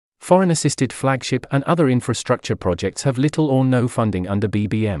foreign-assisted Flagship and other infrastructure projects have little or no funding under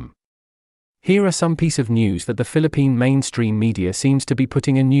BBM. Here are some piece of news that the Philippine mainstream media seems to be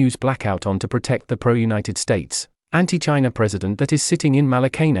putting a news blackout on to protect the pro-United States, anti-China president that is sitting in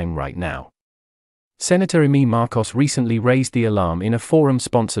Malacanang right now. Senator Amy Marcos recently raised the alarm in a forum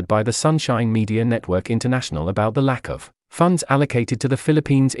sponsored by the Sunshine Media Network International about the lack of funds allocated to the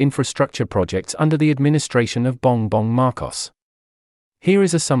Philippines' infrastructure projects under the administration of Bongbong Marcos. Here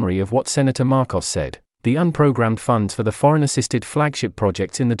is a summary of what Senator Marcos said. The unprogrammed funds for the foreign-assisted Flagship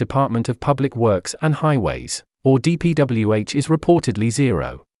projects in the Department of Public Works and Highways, or DPWH, is reportedly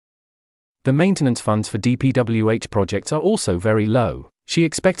zero. The maintenance funds for DPWH projects are also very low. She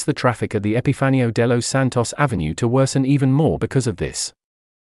expects the traffic at the Epifanio de los Santos Avenue to worsen even more because of this.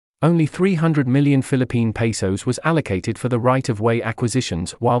 Only 300 million Philippine pesos was allocated for the right-of-way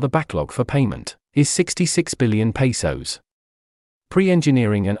acquisitions, while the backlog for payment is 66 billion pesos.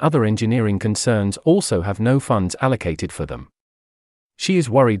 Pre-engineering and other engineering concerns also have no funds allocated for them. She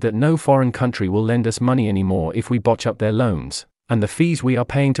is worried that no foreign country will lend us money anymore if we botch up their loans, and the fees we are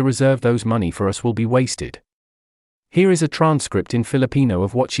paying to reserve those money for us will be wasted. Here is a transcript in Filipino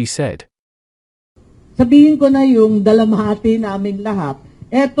of what she said. Sabihin ko na yung dalamhati naming lahat.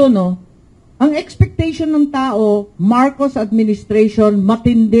 Eto no, ang expectation ng tao, Marcos administration,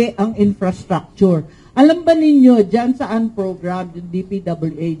 matindi ang infrastructure. Alam ba ninyo, dyan sa unprogrammed yung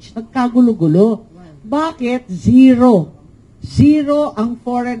DPWH, nagkagulo-gulo. Bakit? Zero. Zero ang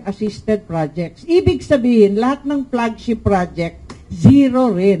foreign-assisted projects. Ibig sabihin, lahat ng flagship project,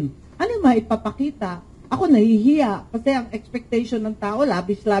 zero rin. Ano maipapakita? Ako nahihiya kasi ang expectation ng tao,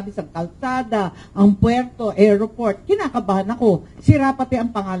 labis-labis ang kalsada, ang puerto, airport. Kinakabahan ako. Sira pati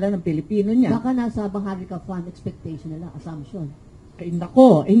ang pangalan ng Pilipino niya. Baka nasa bahari ka fund expectation nila, assumption. Ay,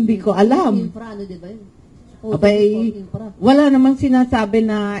 nako, hindi ko alam. Infra, ano din ba yun? Abay, wala namang sinasabi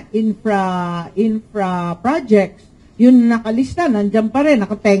na infra projects. Yun nakalista, nandyan pa rin,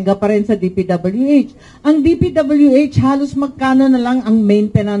 nakatenga pa rin sa DPWH. Ang DPWH, halos magkano na lang ang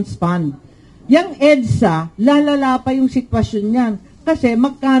maintenance fund. Yang EDSA, lalala pa yung sitwasyon niyan. Kasi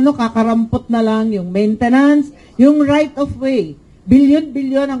magkano kakarampot na lang yung maintenance, yung right of way.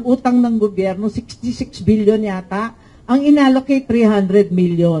 Bilyon-bilyon ang utang ng gobyerno, 66 billion yata. Ang inallocate 300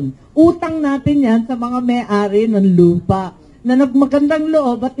 million. Utang natin yan sa mga may-ari ng lupa na nagmagandang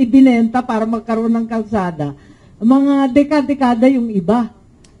loob at ibinenta para magkaroon ng kalsada. Mga dekada-dekada yung iba.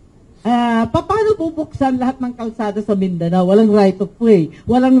 Paano bubuksan lahat ng kalsada sa Mindanao? Walang right of way.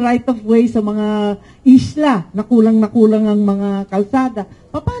 Walang right of way sa mga isla na kulang ang mga kalsada.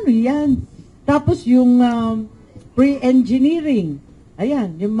 Paano yan? Tapos yung pre-engineering.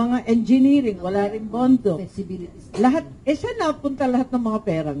 Ayan, yung mga engineering, wala rin bondo. Lahat, saan napunta lahat ng mga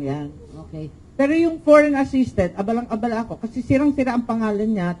perang yan? Okay. Pero yung foreign assisted, abalang-abala ako. Kasi sirang-sira ang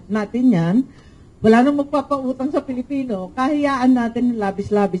pangalan natin yan. Wala nang magpapautang sa Pilipino. Kahiyaan natin ng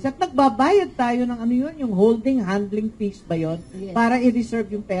labis-labis. At nagbabayad tayo ng ano yun, yung holding, handling fees ba yun? Yes. Para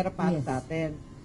i-reserve yung pera para yes. sa atin.